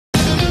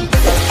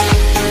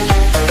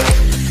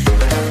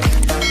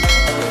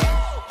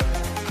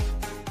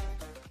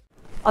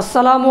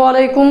আসসালামু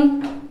আলাইকুম।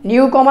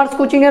 New commerce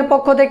কোচিংয়ের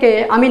পক্ষ থেকে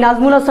আমি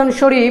নাজমুল হাসান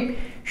শরীফ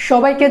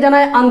সবাইকে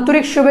জানাই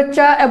আন্তরিক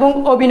শুভেচ্ছা এবং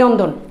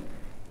অভিনন্দন।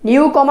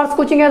 নিউ কমার্স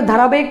কোচিংয়ের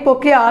ধারাবাহিক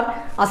প্রক্রিয়ার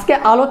আজকে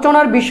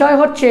আলোচনার বিষয়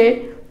হচ্ছে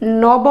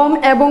নবম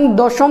এবং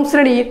দশম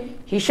শ্রেণীর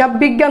হিসাব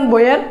বিজ্ঞান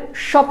বইয়ের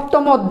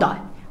সপ্তম অধ্যায়।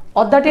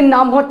 অধ্যায়টির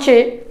নাম হচ্ছে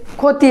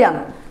খতিয়ান।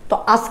 তো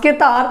আজকে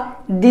তার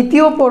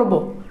দ্বিতীয় পর্ব।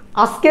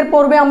 আজকের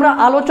পর্বে আমরা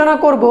আলোচনা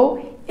করব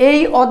এই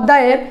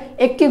অধ্যায়ের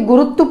একটি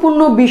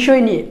গুরুত্বপূর্ণ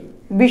বিষয় নিয়ে।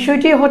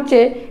 বিষয়টি হচ্ছে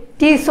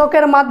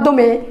টি-শকের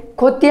মাধ্যমে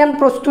খতিয়ান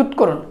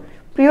প্রস্তুতকরণ।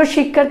 প্রিয়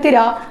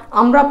শিক্ষার্থীরা,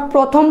 আমরা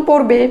প্রথম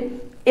পর্বে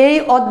এই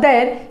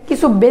অধ্যায়ের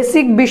কিছু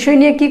বেসিক বিষয়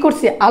নিয়ে কি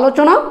করছি,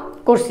 আলোচনা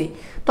করছি।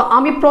 তো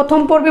আমি প্রথম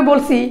পর্বে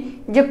বলছি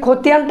যে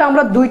খতিয়ানটা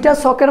আমরা দুইটা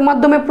শকের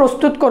মাধ্যমে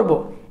প্রস্তুত করব।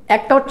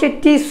 একটা হচ্ছে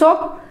টি-শক,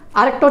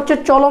 আরেকটা হচ্ছে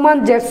চলমান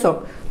জেড-শক।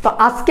 তো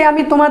আজকে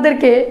আমি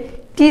তোমাদেরকে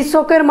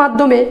টি-শকের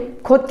মাধ্যমে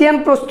খতিয়ান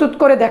প্রস্তুত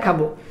করে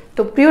দেখাবো।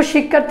 তো প্রিয়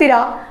শিক্ষার্থীরা,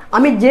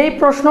 আমি যেই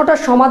প্রশ্নটা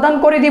সমাধান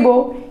করে দিব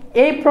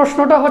এই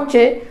প্রশ্নটা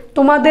হচ্ছে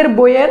তোমাদের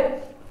বইয়ের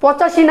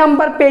 85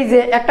 নাম্বার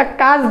পেজে একটা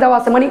কাজ দেওয়া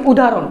আছে, মানে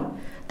উদাহরণ।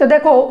 তো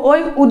দেখো, ওই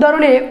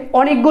উদাহরণে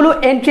অনেকগুলো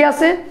এন্ট্রি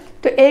আছে।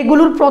 তো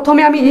এইগুলোর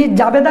প্রথমে আমি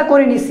জাবেদা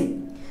করে নিছি।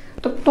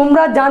 তো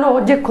তোমরা জানো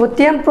যে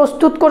খতিয়ান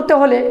প্রস্তুত করতে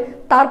হলে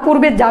তার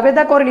পূর্বে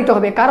জাবেদা করে নিতে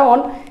হবে, কারণ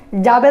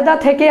জাবেদা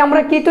থেকে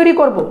আমরা কি তৈরি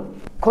করব,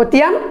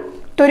 খতিয়ান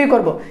তৈরি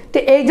করব। তো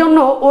এই জন্য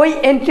ওই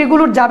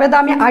এন্ট্রিগুলোর জাবেদা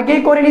আমি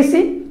আগেই করে নিছি।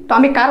 তো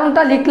আমি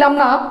কারণটা লিখলাম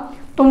না,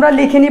 তোমরা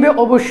লিখে নিবে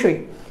অবশ্যই।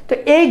 তো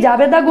এই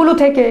জাবেদাগুলো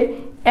থেকে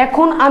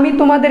এখন আমি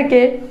তোমাদেরকে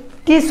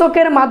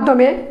টি-শকের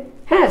মাধ্যমে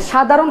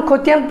সাধারণ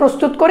খতিয়ান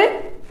প্রস্তুত করে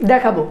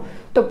দেখাবো।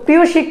 তো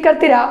প্রিয়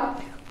শিক্ষার্থীরা,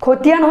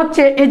 খতিয়ান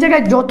হচ্ছে এই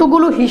জায়গায়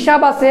যতগুলো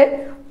হিসাব আছে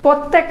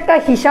প্রত্যেকটা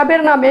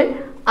হিসাবের নামে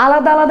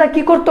আলাদা আলাদা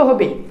কি করতে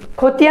হবে,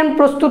 খতিয়ান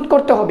প্রস্তুত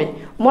করতে হবে।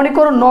 মনে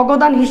করো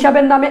নগদান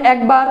হিসাবের নামে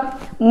একবার,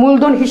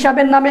 মূলধন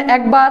হিসাবের নামে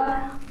একবার,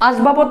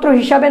 আসবাবপত্র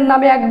হিসাবের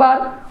নামে একবার,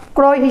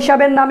 ক্রয়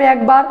হিসাবের নামে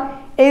একবার,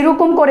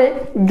 এইরকম করে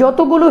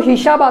যতগুলো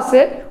হিসাব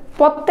আছে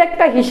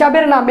প্রত্যেকটা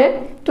হিসাবের নামে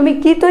তুমি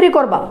কি তৈরি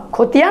করবা,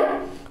 খতিয়ান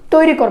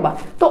তৈরি করবা।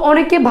 তো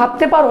অনেকে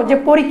ভাবতে পারো যে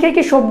পরীক্ষায়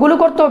কি সবগুলো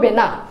করতে হবে?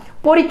 না,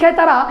 পরীক্ষায়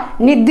তারা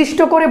নির্দিষ্ট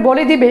করে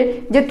বলে দিবে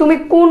যে তুমি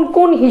কোন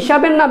কোন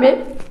হিসাবের নামে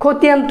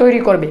খতিয়ান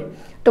তৈরি করবে।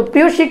 তো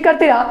প্রিয়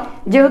শিক্ষার্থীরা,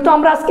 যেহেতু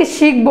আমরা আজকে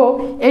শিখব,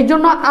 এই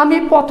জন্য আমি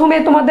প্রথমে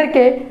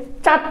তোমাদেরকে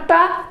 4টা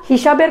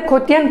হিসাবের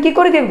খতিয়ান কি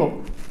করে দেব,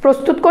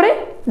 প্রস্তুত করে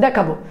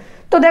দেখাবো।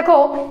 তো দেখো,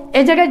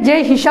 এই জায়গায় যে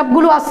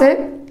হিসাবগুলো আছে,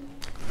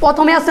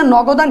 প্রথমে আছে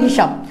নগদান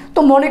হিসাব।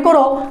 তো মনে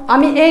করো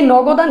আমি এই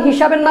নগদান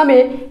হিসাবের নামে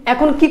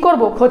এখন কি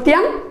করব,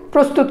 খতিয়ান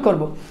প্রস্তুত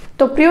করব।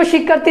 তো প্রিয়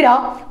শিক্ষার্থীরা,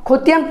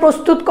 খতিয়ান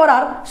প্রস্তুত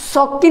করার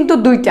শক কিন্তু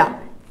দুইটা,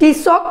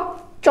 টি-শক,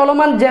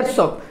 চলমান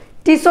জেড-শক।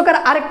 টি-শকের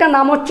আরেকটা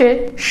নাম হচ্ছে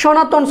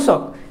সনাতন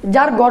শক,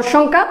 যার গড়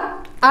সংখ্যা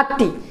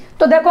 8টি।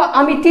 তো দেখো,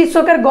 আমি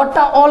টি-শকের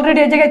গড়টা অলরেডি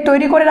এই জায়গায়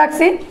তৈরি করে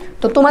রাখছি।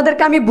 তো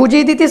তোমাদেরকে আমি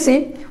বুঝিয়ে দিতেছি।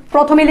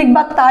 প্রথমে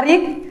লিখবা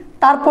তারিখ,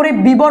 তারপরে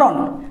বিবরণ,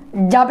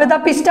 জাবেদা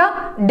পৃষ্ঠা,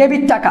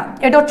 ডেবিট টাকা,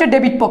 এটা হচ্ছে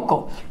ডেবিট পক্ষ।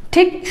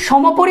 ঠিক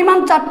সমপরিমাণ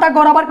 4টা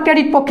ঘর আবার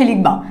ক্রেডিট পক্ষে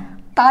লিখবা,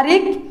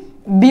 তারিখ,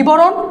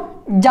 বিবরণ,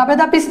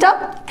 জাবেদা পৃষ্ঠা,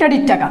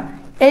 ক্রেডিট টাকা।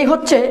 এই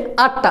হচ্ছে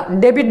 8টা,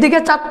 ডেবিট দিকে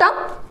 4টা,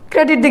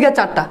 ক্রেডিট দিকে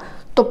 4টা।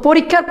 তো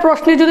পরীক্ষার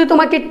প্রশ্নে যদি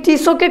তোমাকে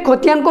টি-শকে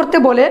খতিয়ান করতে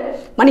বলে,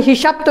 মানে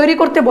হিসাব তৈরি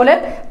করতে বলে,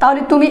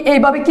 তাহলে তুমি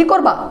এইভাবে কি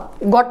করবা,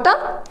 গড়টা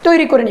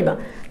তৈরি করে নিবা।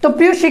 তো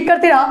প্রিয়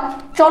শিক্ষার্থীরা,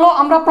 চলো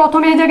আমরা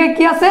প্রথমে এই জায়গায়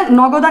কি আছে,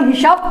 নগদান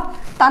হিসাব,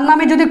 তার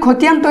নামে যদি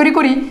খতিয়ান তৈরি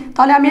করি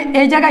তাহলে আমি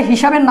এই জায়গায়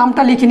হিসাবের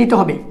নামটা লিখে নিতে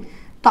হবে।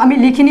 তো আমি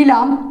লিখে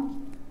নিলাম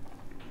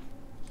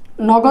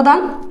নগদান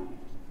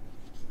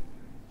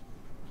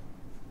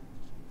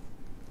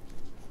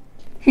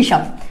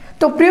হিসাব।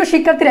 তো প্রিয়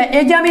শিক্ষার্থীরা,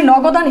 এই যে আমি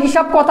নগদান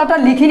হিসাব কথাটা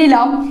লিখে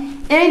নিলাম,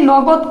 এই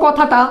নগদ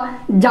কথাটা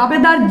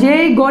জাবেদার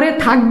যেই গড়ে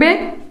থাকবে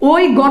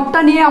ওই গড়টা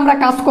নিয়ে আমরা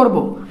কাজ করব।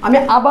 আমি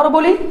আবার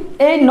বলি,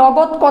 এই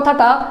নগদ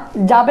কথাটা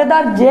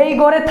জাবেদার যেই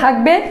গড়ে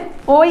থাকবে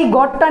ওই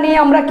গড়টা নিয়ে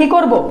আমরা কি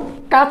করব,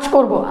 কাজ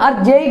করব। আর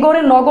যেই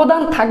গড়ে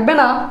নগদান থাকবে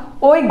না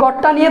ওই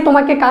গড়টা নিয়ে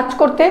তোমাকে কাজ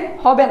করতে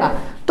হবে না।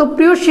 তো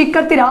প্রিয়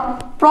শিক্ষার্থীরা,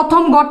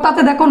 প্রথম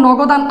গড়টাতে দেখো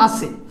নগদান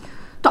আছে।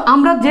 তো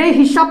আমরা যেই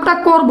হিসাবটা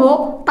করব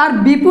তার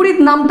বিপরীত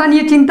নামটা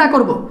নিয়ে চিন্তা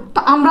করব। তো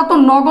আমরা তো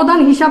নগদান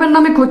হিসাবের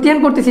নামে খতিয়ান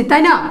করতেছি,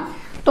 তাই না?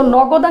 তো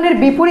নগদানের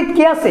বিপরীত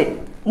কি আছে,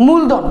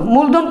 মূলধন।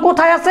 মূলধন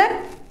কোথায় আছে,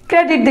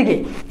 ক্রেডিট দিকে।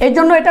 এই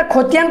জন্য এটা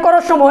খতিয়ান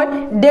করার সময়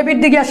ডেবিট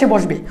দিকে আসে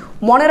বসবে।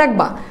 মনে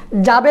রাখবা,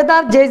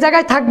 জাবেদার যেই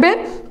জায়গায় থাকবে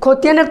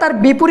খতিয়ানের তার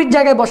বিপরীত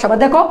জায়গায় বসাবা।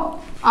 দেখো,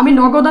 আমি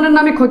নগদানের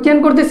নামে খতিয়ান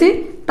করতেছি,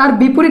 তার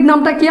বিপরীত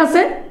নামটা কি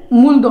আছে,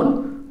 মূলধন।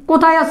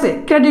 কোথায় আছে,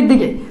 ক্রেডিট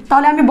দিকে।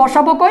 তাহলে আমি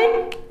বসাবো কই,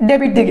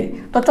 ডেবিট দিকে।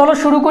 তো চলো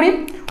শুরু করি।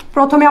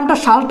 প্রথমে আমরা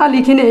সালটা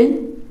লিখে নেই,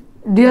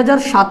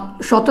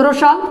 2017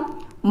 সাল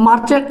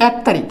মার্চের 1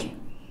 তারিখ।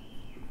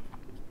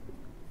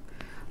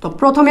 তো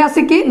প্রথমে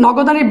আছে কি,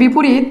 নগদানের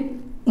বিপরীত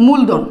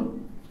মূলধন।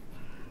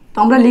 তো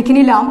আমরা লিখে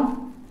নিলাম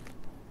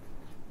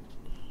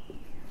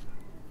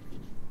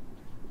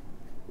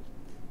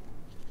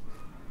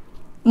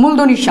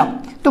মূলধন হিসাব।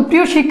 তো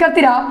প্রিয়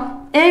শিক্ষার্থীরা,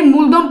 এই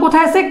মূলধন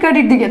কোথায় আছে,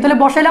 ক্রেডিট দিকে। তাহলে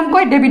বসাইলাম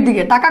কই, ডেবিট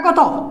দিকে। টাকা কত,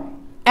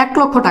 1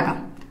 লক্ষ টাকা।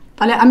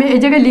 তাহলে আমি এই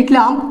জায়গায়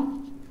লিখলাম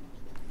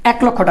 1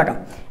 লক্ষ টাকা।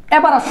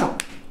 এবার আসো,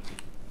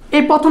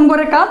 এই প্রথম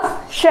ঘরের কাজ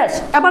শেষ।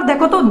 এবার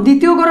দেখো তো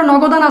দ্বিতীয় ঘরে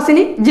নগদান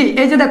আসেনি? জি,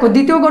 এই যে দেখো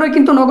দ্বিতীয় ঘরে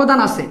কিন্তু নগদান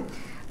আছে।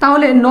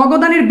 তাহলে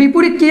নগদানের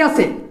বিপরীত কি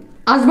আছে?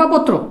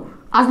 আসবাবপত্র।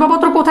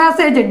 আসবাবপত্র কোথায়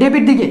আছে? এই যে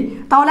ডেবিট দিকে।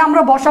 তাহলে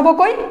আমরা বসাবো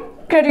কই?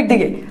 ক্রেডিট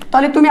দিকে।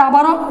 তাহলে তুমি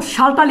আবারও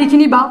সালটা লিখে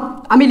নিবা,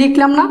 আমি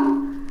লিখলাম না,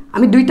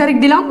 আমি 2 তারিখ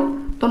দিলাম।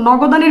 তো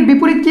নগদানের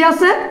বিপরীত কি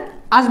আছে?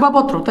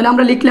 আসবাবপত্র। তাহলে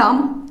আমরা লিখলাম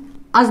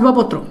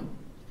আসবাবপত্র।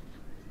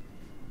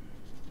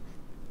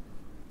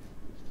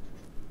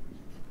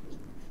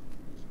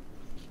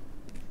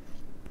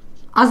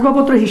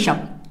 আসবাবপত্র হিসাব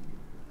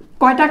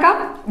কয় টাকা?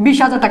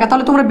 20,000 টাকা।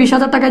 তাহলে তোমরা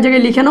 20,000 টাকার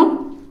জায়গায় লিখে নাও।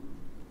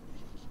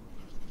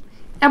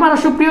 এবার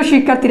আসো প্রিয়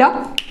শিক্ষার্থীরা,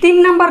 3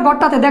 নম্বর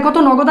ঘরটাতে দেখো তো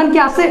নগদান কি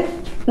আছে?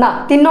 না,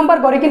 3 নম্বর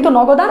ঘরে কিন্তু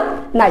নগদান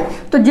নাই।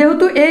 তো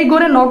যেহেতু এই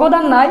ঘরে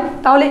নগদান নাই,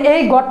 তাহলে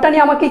এই ঘরটা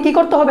নিয়ে আমাকে কি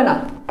করতে হবে না?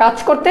 কাজ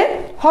করতে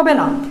হবে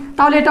না।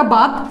 তাহলে এটা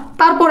বাদ।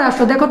 তারপরে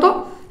আসো, দেখো তো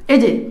এই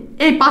যে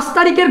এই 5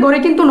 তারিখের ঘরে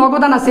কিন্তু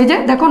নগদান আছে। এই যে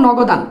দেখো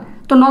নগদান।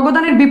 তো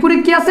নগদানের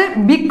বিপরীত কি আছে?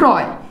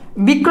 বিক্রয়।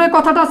 বিক্রয়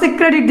কথাটা আছে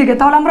ক্রেডিট দিকে।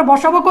 তাহলে আমরা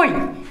বসাবো কই?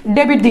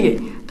 ডেবিট দিকে।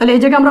 তাহলে এই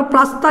জায়গায় আমরা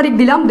 5 তারিখ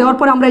দিলাম, দেওয়ার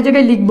পরে আমরা এই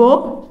জায়গায় লিখবো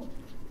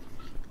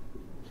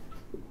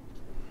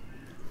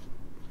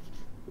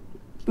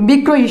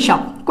বিক্রয় হিসাব।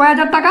 কয়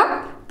হাজার টাকা?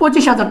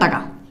 25,000 টাকা।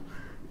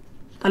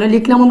 তাহলে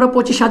লিখলাম আমরা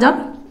 25,000।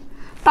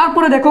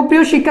 তারপরে দেখো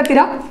প্রিয়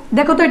শিক্ষার্থীরা,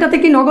 দেখো তো এটাতে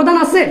কি নগদান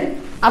আছে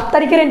 8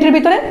 তারিখের এন্ট্রির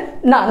ভিতরে?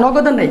 না,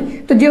 নগদান নাই।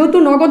 তো যেহেতু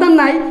নগদান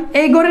নাই,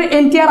 এই ঘরের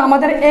এন্ট্রি আর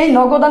আমাদের এই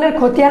নগদানের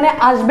খতিয়ানে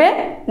আসবে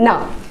না।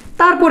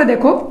 তারপরে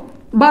দেখো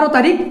 12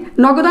 তারিখ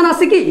নগদান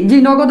আছে কি? জি,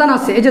 নগদান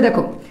আছে। এই যে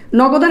দেখো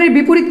নগদানের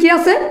বিপরীত কি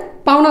আছে?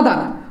 পাওনাদার।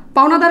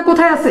 পাওনাদার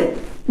কোথায় আছে?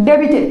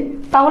 ডেবিটে।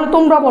 তাহলে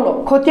তোমরা বলো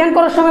খতিয়ান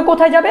করার সময়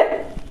কোথায় যাবে?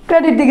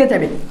 ক্রেডিট দিকে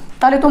যাবে।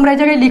 তাহলে তোমরা এই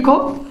জায়গায় লিখো,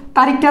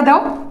 তারিখটা দাও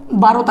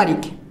 12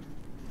 তারিখ,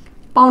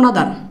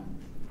 পাওনাদার।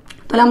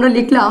 তাহলে আমরা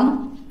লিখলাম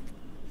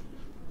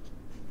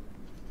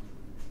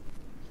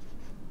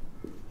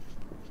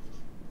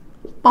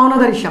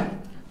পাওনাদার হিসাব।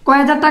 কয়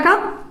হাজার টাকা?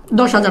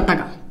 10,000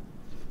 টাকা।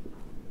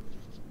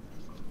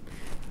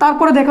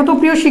 তারপরে দেখো তো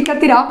প্রিয়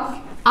শিক্ষার্থীরা,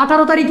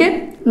 18 তারিখে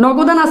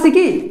নগদান আছে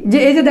কি? যে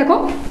এই যে দেখো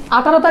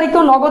 18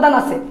 তারিখেও নগদান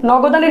আছে।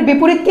 নগদানের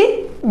বিপরীত কি?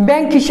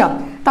 ব্যাংক হিসাব।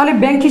 তাহলে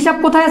ব্যাংক হিসাব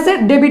কোথায় আছে?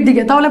 ডেবিট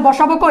দিকে। তাহলে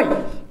বসাবো কই?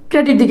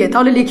 ক্রেডিট দিকে।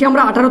 তাহলে লিখি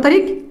আমরা 18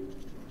 তারিখ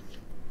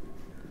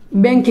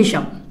ব্যাংক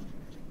হিসাব।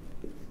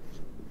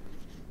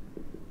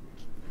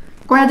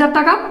 কয় হাজার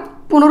টাকা?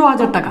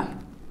 15,000 টাকা।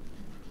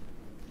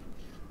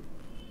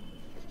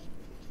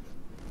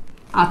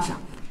 আচ্ছা,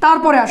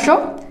 তারপরে আসো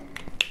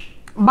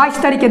 22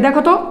 তারিখে।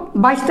 দেখো তো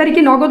 22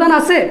 তারিখে নগদান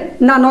আছে?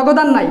 না,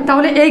 নগদান নাই।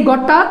 তাহলে এই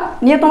ঘরটা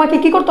নিয়ে তোমাকে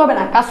কি করতে হবে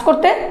না? কাজ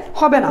করতে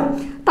হবে না।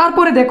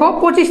 তারপরে দেখো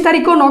 25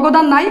 তারিখেও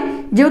নগদান নাই।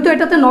 যেহেতু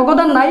এটাতে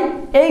নগদান নাই,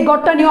 এই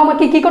ঘরটা নিয়েও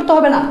আমাকে কি করতে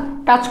হবে না?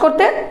 কাজ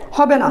করতে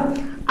হবে না।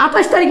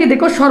 28 তারিখে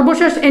দেখো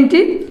সর্বশেষ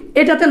এন্ট্রি,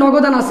 এটাতে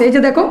নগদান আছে। এই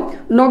যে দেখো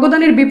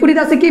নগদানের বিপরীত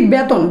আছে কি?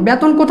 বেতন।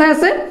 বেতন কোথায়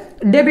আছে?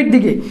 ডেবিট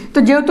দিকে। তো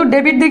যেহেতু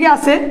ডেবিট দিকে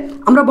আছে,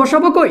 আমরা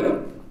বসাবো কই?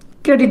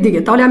 ক্রেডিট দিকে।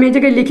 তাহলে আমি এই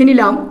জায়গায় লিখে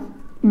নিলাম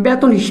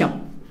বেতন হিসাব।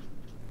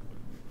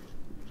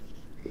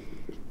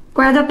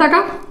 কয় হাজার টাকা?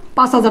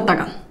 5,000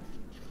 টাকা।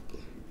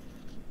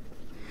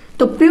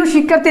 তো প্রিয়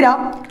শিক্ষার্থীরা,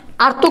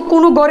 আর তো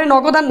কোনো ঘরে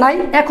নগদান নাই।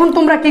 এখন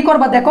তোমরা কি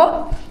করবা? দেখো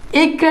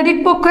এই ক্রেডিট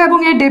পক্ষ এবং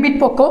এই ডেবিট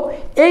পক্ষ,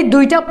 এই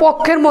দুইটা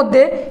পক্ষের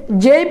মধ্যে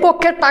যেই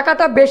পক্ষের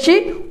টাকাটা বেশি,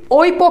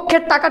 ওই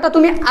পক্ষের টাকাটা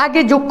তুমি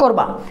আগে যোগ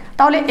করবা।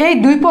 তাহলে এই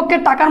দুই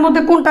পক্ষের টাকার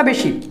মধ্যে কোনটা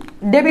বেশি?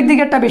 ডেবিট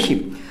দিকেরটা বেশি।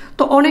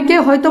 তো অনেকে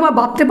হয়তো বা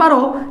ভাবতে পারো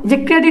যে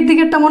ক্রেডিট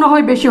দিকেরটা মনে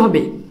হয় বেশি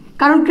হবে,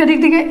 কারণ ক্রেডিট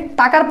দিকে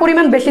টাকার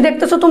পরিমাণ বেশি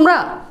দেখতেছো তোমরা।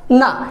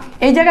 না,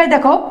 এই জায়গায়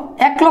দেখো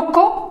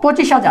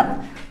 1,25,000।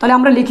 তাহলে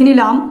আমরা লিখে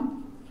নিলাম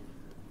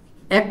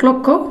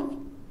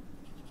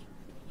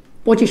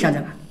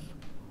 1,25,000।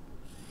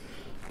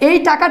 এই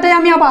টাকাটাই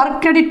আমি আবার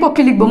ক্রেডিট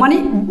পক্ষে লিখবো, মানে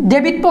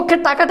ডেবিট পক্ষের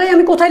টাকাটাই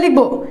আমি কোথায়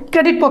লিখবো?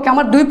 ক্রেডিট পক্ষে।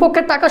 আমার দুই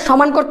পক্ষের টাকা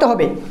সমান করতে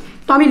হবে।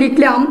 তো আমি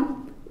লিখলাম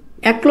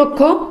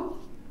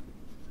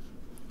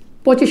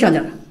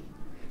 1,25,000।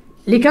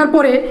 লিখার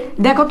পরে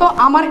দেখো তো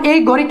আমার এই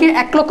ঘরে কি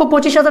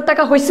 1,25,000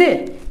 টাকা হয়েছে?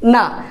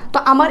 না। তো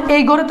আমার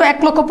এই ঘরে তো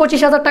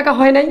 1,25,000 টাকা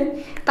হয় নাই।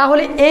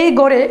 তাহলে এই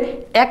ঘরে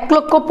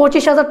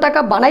 1,25,000 টাকা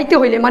বানাইতে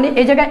হইলে, মানে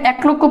এই জায়গায়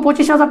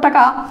 1,25,000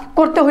 টাকা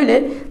করতে হইলে,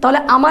 তাহলে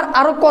আমার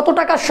আরও কত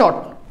টাকা শর্ট,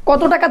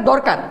 কত টাকা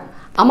দরকার?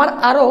 আমার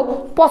আরও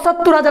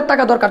 75,000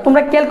 টাকা দরকার।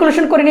 তোমরা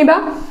ক্যালকুলেশন করে নিবা।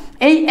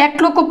 এই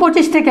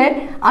 1,25,000 থেকে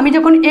আমি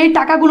যখন এই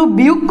টাকাগুলো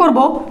বিয়োগ করব,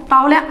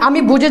 তাহলে আমি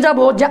বুঝে যাব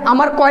যে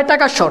আমার কয়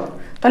টাকা শর্ট।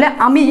 তাহলে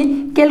আমি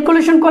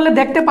ক্যালকুলেশন করলে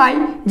দেখতে পাই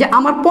যে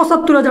আমার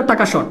 75,000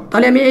 টাকা শর্ট।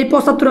 তাহলে আমি এই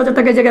 75,000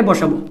 টাকা এই জায়গায়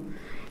বসাবো,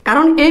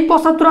 কারণ এই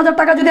 75,000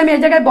 টাকা যদি আমি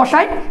এই জায়গায়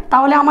বসাই,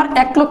 তাহলে আমার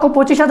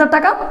 1,25,000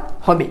 টাকা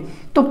হবে।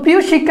 তো প্রিয়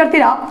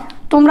শিক্ষার্থীরা,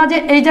 তোমরা যে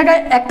এই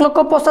জায়গায়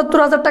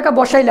 1,75,000 টাকা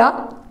বসাইলা,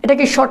 এটা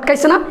কি শর্ট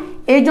খাইছে না?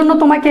 এই জন্য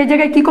তোমাকে এই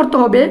জায়গায় কি করতে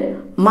হবে?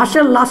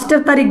 মাসের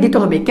লাস্টের তারিখ দিতে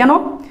হবে। কেন?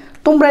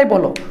 তোমরাই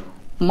বলো,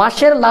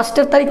 মাসের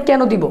লাস্টের তারিখ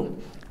কেন দিব?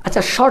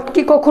 আচ্ছা, শর্ট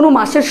কি কখনো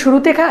মাসের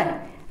শুরুতে খায়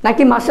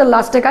নাকি মাসের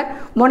লাস্টে খায়?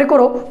 মনে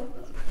করো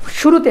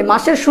শুরুতে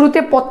মাসের শুরুতে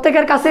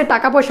প্রত্যেকের কাছে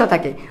টাকা পয়সা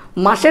থাকে,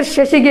 মাসের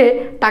শেষে গিয়ে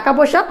টাকা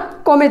পয়সা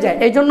কমে যায়,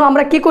 এই জন্য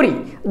আমরা কি করি,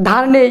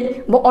 ধার নেই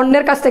বা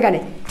অন্যের কাছ থেকে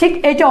নেই। ঠিক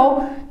এইটাও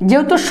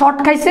যেহেতু শর্ট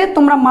খাইছে,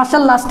 তোমরা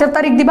মাসের লাস্টের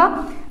তারিখ দিবা,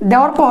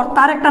 দেওয়ার পর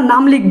তার একটা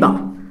নাম লিখবা,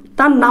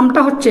 তার নামটা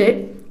হচ্ছে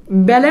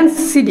ব্যালেন্স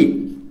সিডি।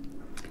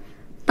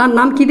 তার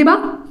নাম কি দিবা,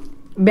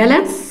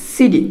 ব্যালেন্স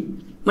সিডি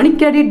মানে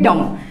ক্রেডিট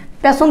ডাউন,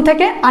 পেছন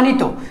থেকে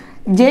আনিত।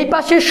 যেই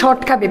পাশে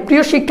শর্ট খাবে,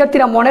 প্রিয়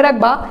শিক্ষার্থীরা মনে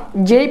রাখবা,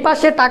 যেই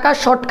পাশে টাকা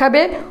শর্ট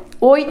খাবে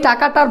ওই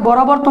টাকাটার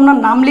বরাবর তোমরা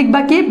নাম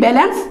লিখবা কি,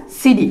 ব্যালেন্স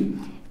সিডি।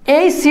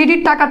 এই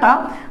সিডির টাকাটা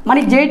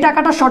মানে যেই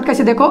টাকাটা শর্ট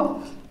খাইছে, দেখো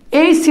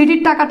এই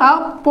সিডির টাকাটা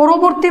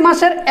পরবর্তী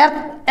মাসের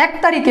 1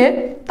 তারিখে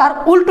তার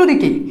উল্টো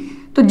দিকে,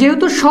 তো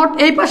যেহেতু শর্ট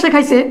এই পাশে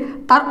খাইছে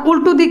তার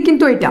উল্টো দিক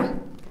কিন্তু এটা,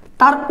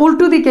 তার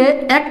উল্টো দিকে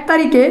 1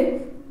 তারিখে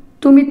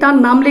তুমি তার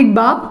নাম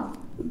লিখবা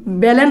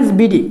ব্যালেন্স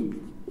বিডি।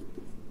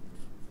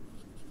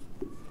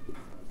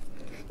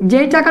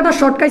 যেই টাকাটা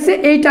শর্ট খাইছে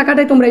এই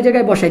টাকাটাই তোমরা এই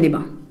জায়গায় বসাই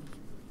দিবা।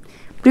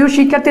 প্রিয়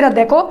শিক্ষার্থীরা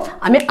দেখো,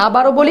 আমি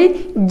আবারও বলি,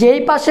 যেই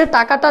পাশে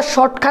টাকাটা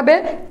শর্ট খাবে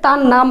তার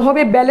নাম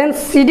হবে ব্যালেন্স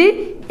সিডি।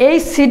 এই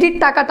সিডির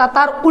টাকাটা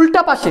তার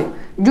উল্টা পাশে,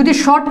 যদি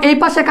শর্ট এই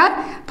পাশে খায়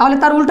তাহলে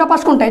তার উল্টা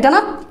পাশ কোনটা, এটা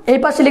না, এই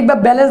পাশে লিখবা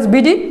ব্যালেন্স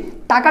বিডি,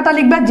 টাকাটা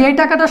লিখবা যেই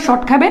টাকাটা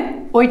শর্ট খাবে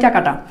ওই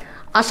টাকাটা।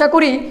 আশা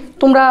করি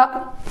তোমরা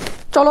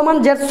চলমান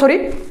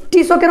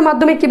টিসকের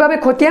মাধ্যমে কিভাবে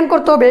খতিয়ান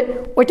করতে হবে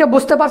ওইটা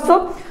বুঝতে পারছো।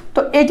 তো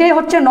এটাই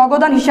হচ্ছে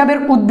নগদান হিসাবের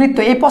উদ্বৃত্ত।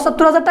 এই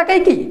 ৭৫,০০০ টাকাই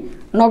কি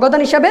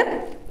নগদান হিসাবের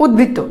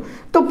উদ্বৃত্ত।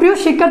 তো প্রিয়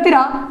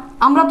শিক্ষার্থীরা,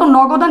 আমরা তো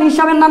নগদান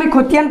হিসাবের নামে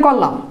খতিয়ান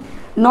করলাম।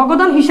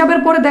 নগদান হিসাবের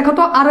পরে দেখো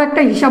তো আরও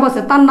একটা হিসাব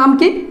আছে, তার নাম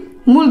কি,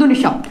 মূলধন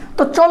হিসাব।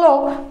 তো চলো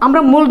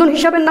আমরা মূলধন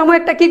হিসাবের নামও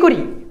একটা কি করি,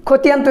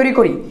 খতিয়ান তৈরি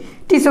করি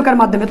টিসকের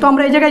মাধ্যমে। তো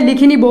আমরা এই জায়গায়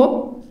লিখে নিব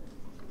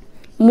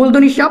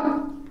মূলধন হিসাব।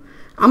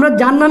 আমরা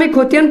যার নামে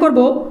খতিয়ান করব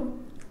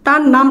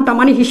তার নামটা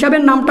মানে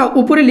হিসাবের নামটা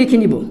উপরে লিখে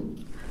নিব।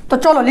 তো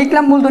চলো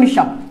লিখলাম মূলধন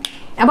হিসাব।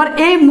 এবার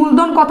এই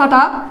মূলধন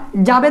কথাটা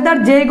জাবেদার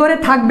যে ঘরে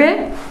থাকবে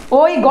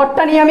ওই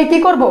ঘরটা নিয়ে আমি কি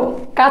করব,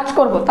 কাজ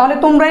করব। তাহলে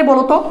তোমরাই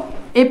বলো তো,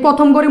 এই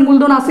প্রথম ঘরে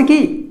মূলধন আছে কি,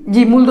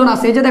 জি মূলধন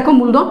আছে। এই যে দেখো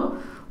মূলধন,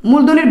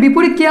 মূলধনের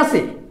বিপরীত কি আছে,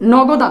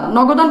 নগদান।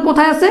 নগদান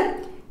কোথায় আছে,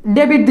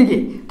 ডেবিট দিকে।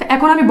 তো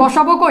এখন আমি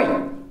বসাবো কই,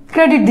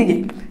 ক্রেডিট দিকে।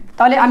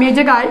 তাহলে আমি এই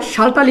জায়গায়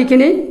সালটা লিখে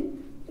নিই,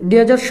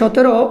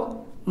 2017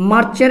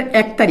 মার্চের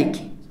 1 তারিখ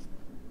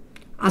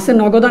আছে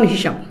নগদান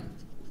হিসাব।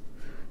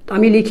 তো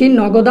আমি লিখি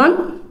নগদান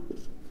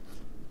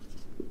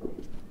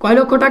কয়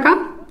লক্ষ টাকা,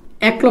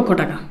 1 লক্ষ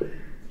টাকা।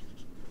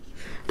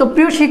 তো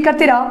প্রিয়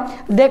শিক্ষার্থীরা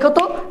দেখো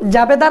তো,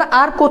 জাবেদার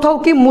আর কোথাও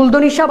কি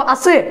মূলধন হিসাব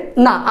আছে,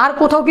 না, আর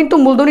কোথাও কিন্তু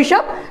মূলধন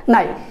হিসাব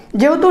নাই।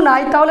 যেহেতু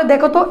নাই, তাহলে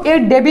দেখো তো এই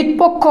ডেবিট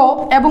পক্ষ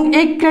এবং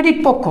এই ক্রেডিট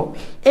পক্ষ,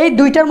 এই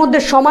দুইটার মধ্যে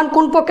সমান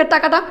কোন পক্ষের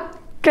টাকাটা,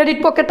 ক্রেডিট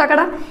পক্ষের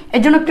টাকাটা।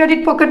 এই জন্য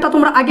ক্রেডিট পক্ষেরটা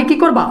তোমরা আগে কি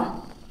করবা,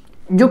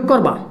 যোগ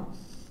করবা।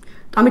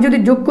 তো আমি যদি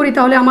যোগ করি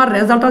তাহলে আমার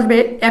রেজাল্ট আসবে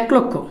 1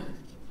 লক্ষ।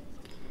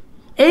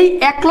 এই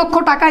 1 লক্ষ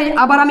টাকায়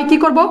আবার আমি কি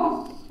করব,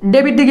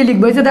 ডেবিট দিকে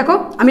লিখবো। এই যে দেখো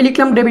আমি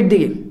লিখলাম ডেবিট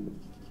দিকে।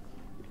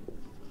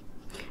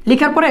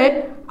 লেখার পরে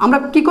আমরা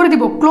কি করে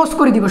দিব, ক্লোজ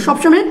করে দিব।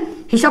 সবসময়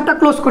হিসাবটা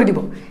ক্লোজ করে দিব।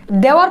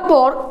 দেওয়ার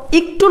পর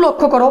একটু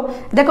লক্ষ্য করো,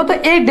 দেখো তো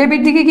এই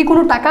ডেবিট দিকে কি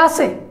কোনো টাকা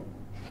আছে,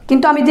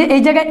 কিন্তু আমি যে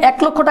এই জায়গায় 1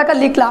 লক্ষ টাকা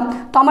লিখলাম,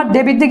 তো আমার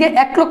ডেবিট দিকে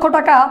 1 লক্ষ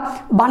টাকা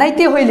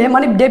বানাইতে হইলে,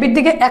 মানে ডেবিট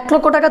দিকে 1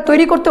 লক্ষ টাকা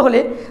তৈরি করতে হলে,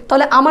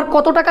 তাহলে আমার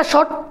কত টাকা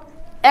শর্ট,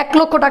 1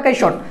 লক্ষ টাকাই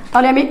শর্ট।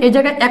 তাহলে আমি এই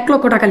জায়গায় 1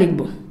 লক্ষ টাকা লিখব।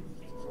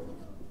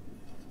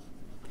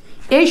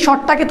 এই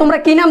শর্টটাকে তোমরা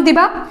কি নাম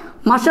দিবা,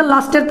 মাসের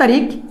লাস্টের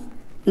তারিখ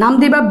নাম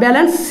দিবা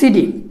ব্যালেন্স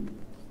সিডি।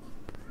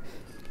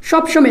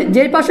 সবসময়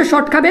যেই পাশে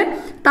শর্ট খাবে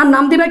তার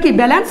নাম দিবা কি,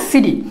 ব্যালেন্স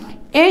সিডি।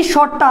 এই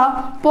শর্টটা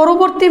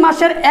পরবর্তী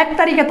মাসের 1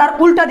 তারিখে তার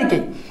উল্টা দিকে,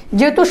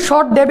 যেহেতু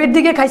শর্ট ডেবিট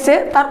দিকে খাইছে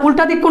তার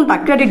উল্টা দিক কোনটা,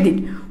 ক্রেডিট দিক।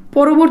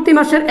 পরবর্তী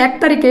মাসের 1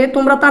 তারিখে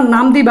তোমরা তার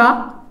নাম দিবা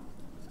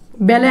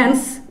ব্যালেন্স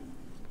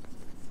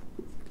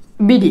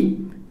বিডি।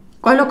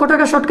 কয় লক্ষ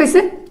টাকা শর্ট খাইছে,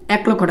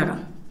 1 লক্ষ টাকা।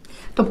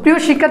 তো প্রিয়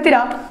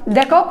শিক্ষার্থীরা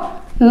দেখো,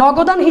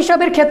 নগদান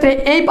হিসাবের ক্ষেত্রে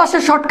এই পাশে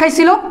শর্ট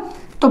খাইছিল,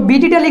 তো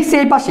বিডিটা লিখছে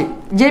এই পাশে,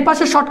 যেই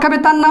পাশে শর্ট খাবে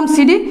তার নাম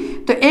সিডি।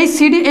 তো এই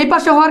সিডি এই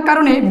পাশে হওয়ার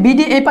কারণে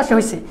বিডি এই পাশে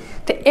হয়েছে।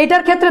 তো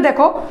এটার ক্ষেত্রে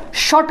দেখো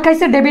শর্ট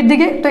খাইছে ডেবিট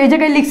দিকে, তো এই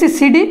জায়গায় লিখছি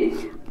সিডি,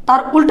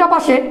 তার উল্টা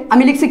পাশে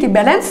আমি লিখছি কি,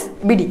 ব্যালেন্স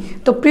বিডি।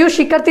 তো প্রিয়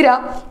শিক্ষার্থীরা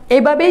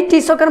এইভাবেই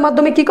টিসকের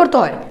মাধ্যমে কি করতে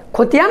হয়,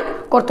 খতিয়ান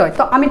করতে হয়।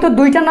 তো আমি তো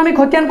 2টার নামে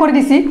খতিয়ান করে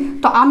দিছি,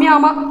 তো আমি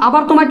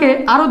আবার তোমাকে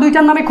আরও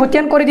 2টার নামে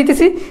খতিয়ান করে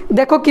দিতেছি,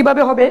 দেখো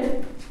কিভাবে হবে।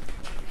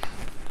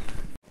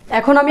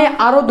 এখন আমি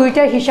আরও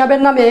 2টা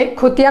হিসাবের নামে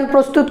খতিয়ান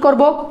প্রস্তুত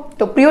করব।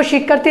 তো প্রিয়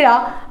শিক্ষার্থীরা,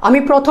 আমি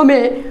প্রথমে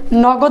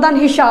নগদান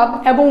হিসাব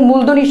এবং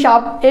মূলধন হিসাব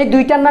এই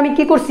 2টার নামে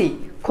কি করছি,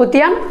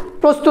 খতিয়ান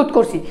প্রস্তুত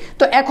করছি।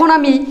 তো এখন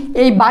আমি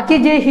এই বাকি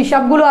যে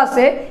হিসাবগুলো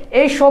আছে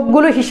এই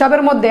সবগুলো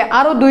হিসাবের মধ্যে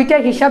আরও 2টা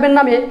হিসাবের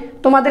নামে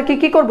তোমাদেরকে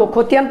কি করব,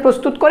 খতিয়ান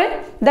প্রস্তুত করে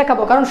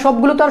দেখাবো, কারণ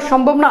সবগুলো তো আর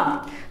সম্ভব না।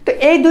 তো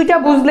এই 2টা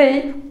বুঝলেই,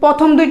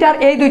 প্রথম 2টা আর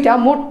এই 2টা,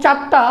 মোট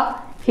 4টা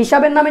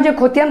হিসাবের নামে যে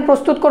খতিয়ান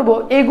প্রস্তুত করব,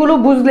 এইগুলো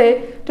বুঝলে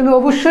তুমি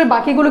অবশ্যই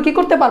বাকিগুলো কি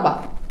করতে পারবা,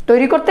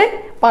 তৈরি করতে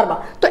পারবা।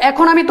 তো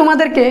এখন আমি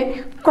তোমাদেরকে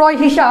ক্রয়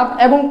হিসাব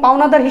এবং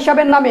পাওনাদার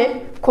হিসাবের নামে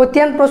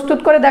খতিয়ান প্রস্তুত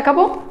করে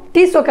দেখাবো।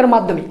 টি ছকের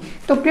মাধ্যমে।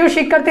 তো প্রিয়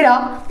শিক্ষার্থীরা,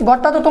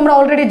 গড়টা তো তোমরা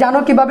অলরেডি জানো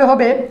কিভাবে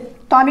হবে।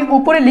 তো আমি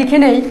উপরে লিখে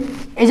নেই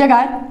এই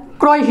জায়গায়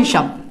ক্রয়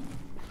হিসাব,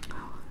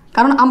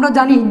 কারণ আমরা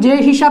জানি যে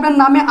হিসাবের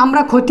নামে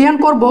আমরা খতিয়ান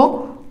করব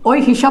ওই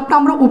হিসাবটা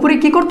আমরা উপরে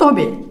কি করতে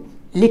হবে,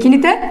 লিখে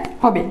নিতে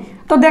হবে।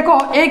 তো দেখো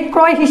এই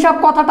ক্রয় হিসাব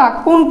কথাটা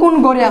কোন কোন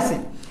গড়ে আছে,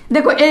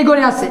 দেখো এই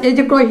গড়ে আছে, এই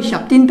যে ক্রয়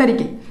হিসাব 3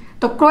 তারিখে।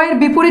 তো ক্রয়ের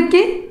বিপরীত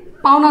কি,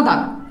 পাওনাদার।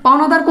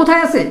 পাওনাদার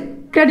কোথায় আছে,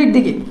 ক্রেডিট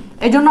দিকে,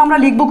 এই জন্য আমরা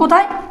লিখবো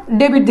কোথায়,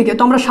 ডেবিট দিকে।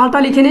 তো আমরা সালটা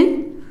লিখে নিই,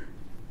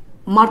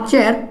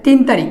 মার্চের 3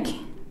 তারিখ।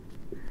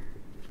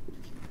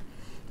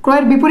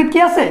 ক্রয়ের বিপরীত কি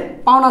আছে,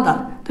 পাওনাদার,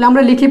 তাহলে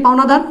আমরা লিখি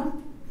পাওনাদার।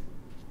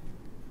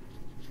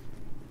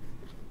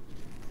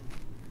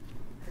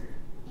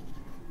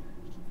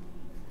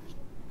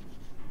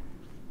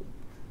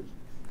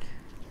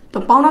 তো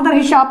পাওনাদার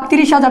হিসাব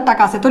 30,000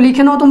 টাকা আছে, তো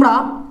লিখে নাও তোমরা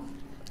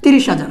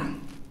 30,000।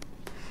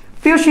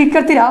 প্রিয়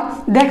শিক্ষার্থীরা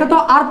দেখো তো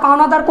আর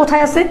পাওনাদার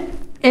কোথায় আছে,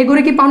 এই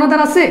ঘরে কি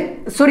পাওনাদার আছে,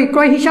 সরি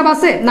ক্রয় হিসাব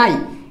আছে, নাই।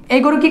 এই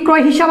ঘরে কি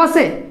ক্রয় হিসাব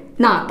আছে,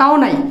 না, তাও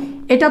নাই।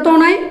 এটা তো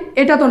নাই,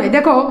 এটা তো নাই।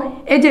 দেখো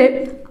এই যে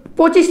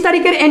 25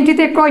 তারিখের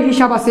এন্ট্রিতে ক্রয়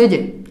হিসাব আছে, এই যে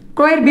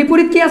ক্রয়ের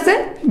বিপরীত কি আছে,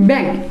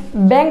 ব্যাংক।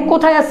 ব্যাংক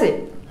কোথায় আছে,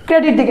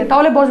 ক্রেডিট দিকে,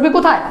 তাহলে বসবে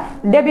কোথায়,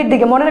 ডেবিট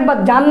দিকে। মনে রাখবা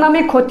যার নামে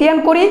খতিয়ান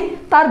করি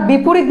তার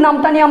বিপরীত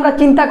নামটা নিয়ে আমরা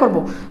চিন্তা করব।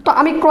 তো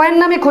আমি ক্রয়ের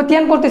নামে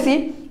খতিয়ান করতেছি,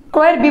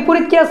 ক্রয়ের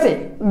বিপরীত কি আছে,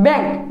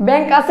 ব্যাংক।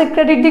 ব্যাংক আছে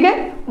ক্রেডিট দিকে,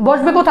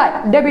 বসবে কোথায়,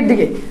 ডেবিট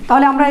দিকে।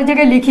 তাহলে আমরা এই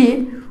জায়গায় লিখি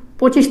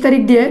 25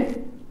 তারিখ দিয়ে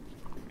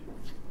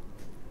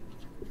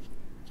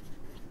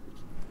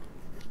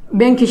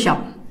ব্যাংক হিসাব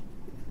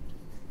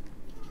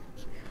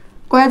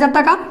কয় হাজার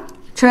টাকা,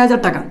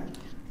 6,000 টাকা।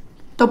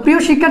 তো প্রিয়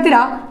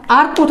শিক্ষার্থীরা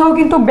আর কোথাও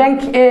কিন্তু ব্যাংক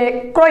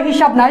ক্রয়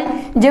হিসাব নাই,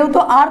 যেহেতু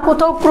আর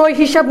কোথাও ক্রয়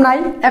হিসাব নাই,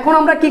 এখন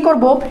আমরা কি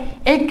করব,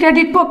 এই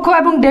ক্রেডিট পক্ষ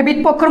এবং ডেবিট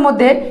পক্ষের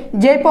মধ্যে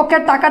যে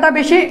পক্ষের টাকাটা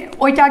বেশি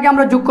ওইটা আগে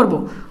আমরা যোগ করব।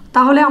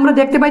 তাহলে আমরা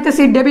দেখতে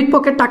পাইতেছি ডেবিট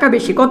পক্ষের টাকা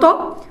বেশি, কত,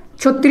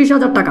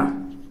 36,000 টাকা।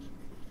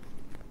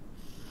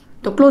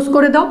 তো ক্লোজ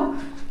করে দাও।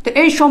 তো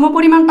এই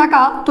সমপরিমাণ টাকা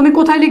তুমি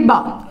কোথায় লিখবা,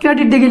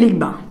 ক্রেডিট দিকে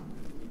লিখবা।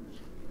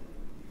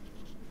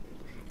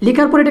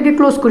 লেখার পর এটাকে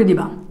ক্লোজ করে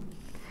দিবা।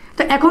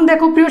 তো এখন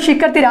দেখো প্রিয়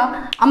শিক্ষার্থীরা,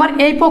 আমার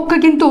এই পক্ষে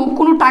কিন্তু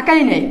কোনো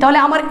টাকাই নেই, তাহলে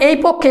আমার এই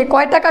পক্ষে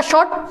কয় টাকা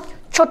শর্ট,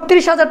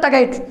 36,000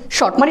 টাকায়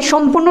শর্ট, মানে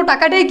সম্পূর্ণ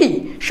টাকাটাই কি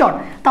শর্ট।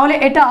 তাহলে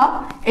এটা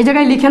এই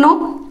জায়গায় লিখে নাও।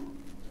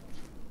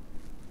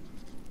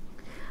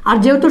 আর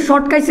যেহেতু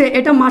শর্ট খাইছে,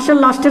 এটা মাসের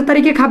লাস্টের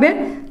তারিখে খাবে,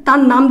 তার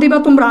নাম দিবা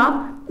তোমরা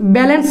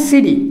ব্যালেন্স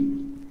সিডি।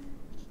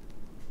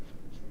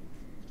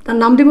 তার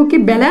নাম দিব কি,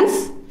 ব্যালেন্স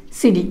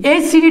সিডি। এই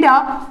সিডিটা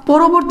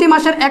পরবর্তী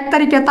মাসের 1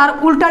 তারিখে তার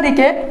উল্টা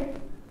দিকে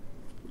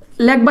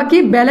লিখবা কি,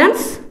 ব্যালেন্স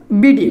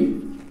বিডি।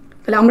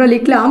 তাহলে আমরা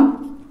লিখলাম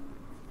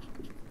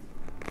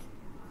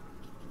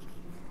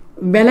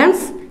ব্যালেন্স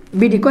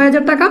বিডি, কয়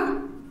হাজার টাকা,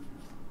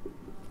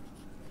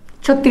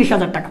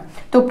 36,000 টাকা।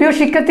 তো প্রিয়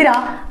শিক্ষার্থীরা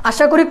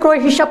আশা করি ক্রয়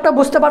হিসাবটা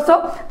বুঝতে পারছো।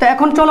 তো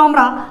এখন চলো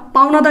আমরা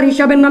পাওনাদার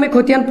হিসাবের নামে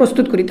খতিয়ান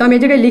প্রস্তুত করি। তো আমি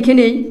এই জায়গায় লিখে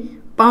নেই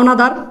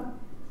পাওনাদার।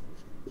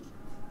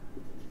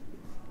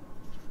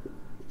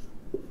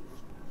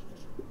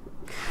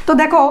 তো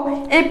দেখো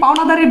এই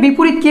পাওনাদারের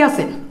বিপরীত কি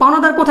আছে,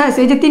 পাওনাদার কোথায় আছে,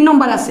 এই যে 3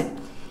 নম্বর আছে।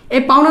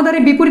 এই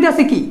পাওনাদারের বিপরীত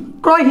আছে কি,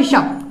 ক্রয়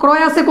হিসাব।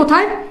 ক্রয় আছে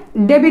কোথায়,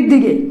 ডেবিট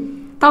দিকে,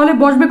 তাহলে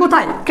বসবে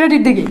কোথায়,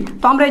 ক্রেডিট দিকে।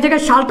 তো আমরা এই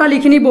জায়গায় সালটা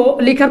লিখে নিব,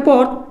 লেখার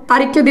পর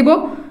তারিখকে দিব।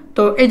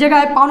 তো এই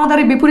জায়গায়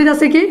পাওনাদারের বিপরীত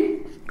আছে কি,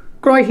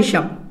 ক্রয়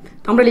হিসাব।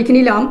 তো আমরা লিখে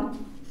নিলাম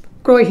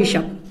ক্রয়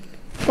হিসাব,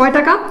 কয়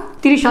টাকা,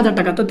 30,000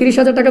 টাকা। তো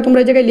 30,000 টাকা তোমরা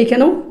এই জায়গায় লিখে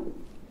নাও,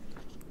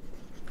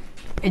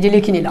 এই যে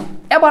লিখে নিলাম।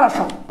 এবার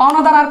আসো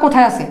পাওনাদার আর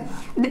কোথায় আছে,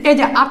 এই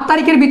যে 8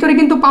 তারিখের ভিতরে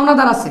কিন্তু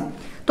পাওনাদার আছে।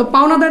 তো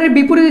পাওনাদারের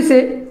বিপরীত হচ্ছে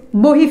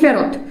বহি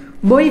ফেরত।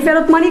 বহি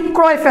ফেরত মানে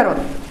ক্রয় ফেরত।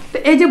 তো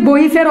এই যে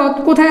বহি ফেরত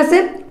কোথায় আছে,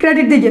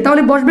 ক্রেডিট দিকে,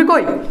 তাহলে বসবে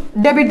কই,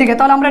 ডেবিট দিকে।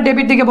 তাহলে আমরা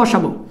ডেবিট দিকে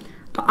বসাবো।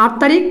 তো 8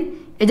 তারিখ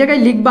এই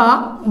জায়গায় লিখবা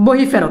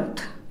বহি ফেরত,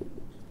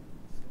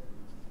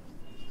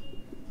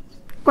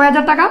 কয়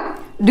হাজার টাকা,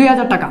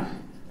 2,000 টাকা।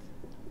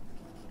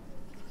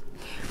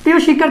 প্রিয়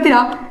শিক্ষার্থীরা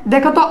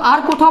দেখো তো আর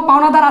কোথাও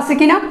পাওনাদার আছে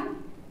কিনা,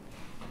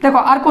 দেখো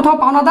আর কোথাও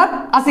পাওনাদার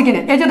আছে কিনা।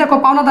 এই যে দেখো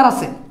পাওনাদার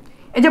আছে,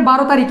 এই যে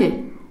 12 তারিখে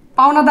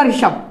পাওনাদার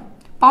হিসাব।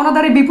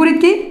 পাওনাদারের বিপরীত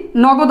কি,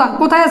 নগদান,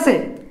 কোথায় আছে,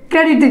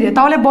 ক্রেডিট দিকে,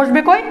 তাহলে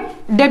বসবে কই,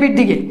 ডেবিট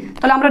দিকে।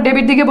 তাহলে আমরা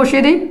ডেবিট দিকে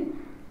বসিয়ে দিই।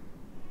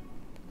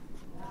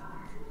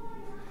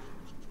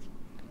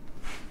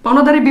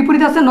 পাওনাদারের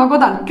বিপরীত আছে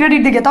নগদান,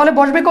 ক্রেডিট দিকে, তাহলে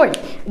বসবে কই,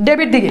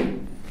 ডেবিট দিকে।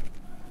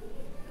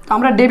 তো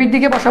আমরা ডেবিট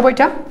দিকে বসাবো।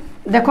 এটা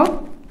দেখো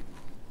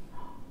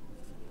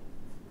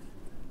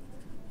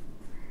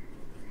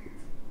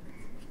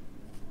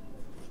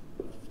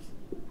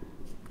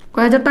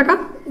কয় হাজার টাকা,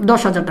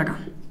 10,000 টাকা।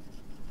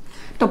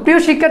 তো প্রিয়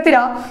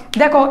শিক্ষার্থীরা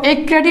দেখো এই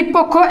ক্রেডিট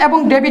পক্ষ এবং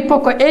ডেবিট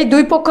পক্ষ এই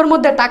দুই পক্ষের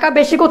মধ্যে টাকা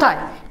বেশি কোথায়,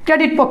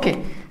 ক্রেডিট পক্ষে।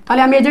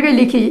 তাহলে আমি এই জায়গায়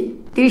লিখি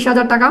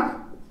 30,000 টাকা।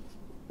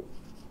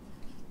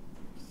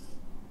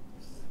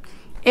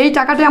 এই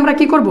টাকাটা আমরা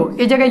কি করব,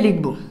 এই জায়গায়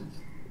লিখব।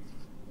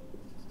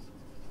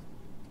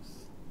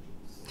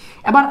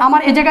 এবার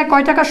আমার এই জায়গায়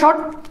কয় টাকা শর্ট,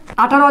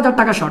 18,000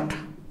 টাকা শর্ট।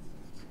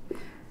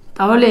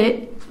 তাহলে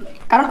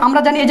কারণ আমরা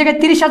জানি এই জায়গায়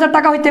 30,000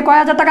 টাকা হইতে কয়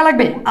হাজার টাকা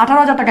লাগবে,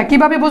 18,000 টাকা।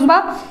 কীভাবে বুঝবা?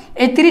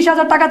 এই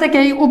 30,000 টাকা থেকে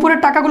এই উপরের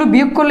টাকাগুলো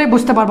বিয়োগ করলেই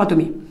বুঝতে পারবা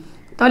তুমি।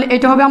 তাহলে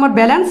এটা হবে আমার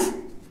ব্যালেন্স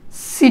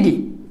সিডি।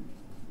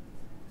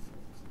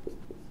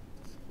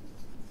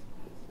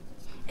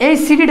 এই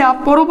সিডিটা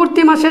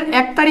পরবর্তী মাসের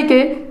 1 তারিখে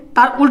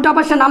তার উল্টা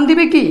পাশে নাম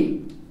দিবে কি?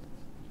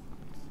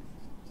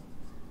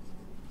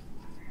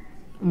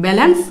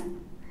 Balance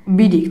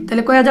BD.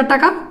 তাহলে কয় হাজার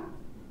টাকা?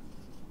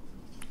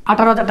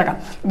 18,000 টাকা।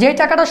 যেই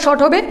টাকাটা শর্ট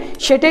হবে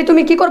সেটাই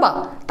তুমি কি করবা?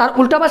 তার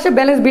উল্টা পাশে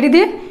ব্যালেন্স বিডি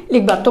দিয়ে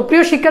লিখবা। তো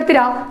প্রিয়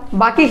শিক্ষার্থীরা,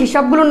 বাকি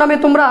হিসাবগুলোর নামে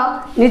তোমরা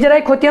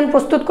নিজেরাই খতিয়ান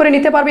প্রস্তুত করে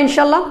নিতে পারবে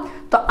ইনশাল্লাহ।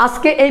 তো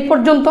আজকে এই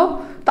পর্যন্ত।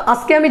 তো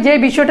আজকে আমি যে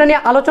বিষয়টা নিয়ে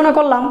আলোচনা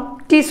করলাম,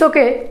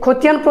 টিসোকে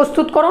খতিয়ান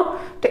প্রস্তুত করো,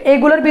 তো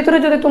এইগুলোর ভিতরে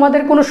যদি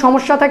তোমাদের কোনো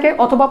সমস্যা থাকে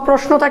অথবা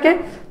প্রশ্ন থাকে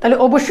তাহলে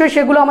অবশ্যই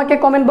সেগুলো আমাকে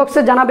কমেন্ট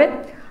বক্সে জানাবে।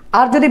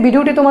 আর যদি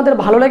ভিডিওটি তোমাদের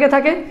ভালো লেগে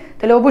থাকে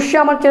তাহলে অবশ্যই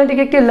আমার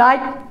চ্যানেলটিকে একটি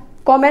লাইক,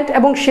 কমেন্ট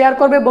এবং শেয়ার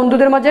করবে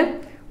বন্ধুদের মাঝে।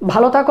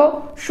 ভালো থাকো,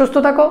 সুস্থ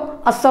থাকো।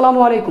 আসসালামু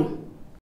আলাইকুম।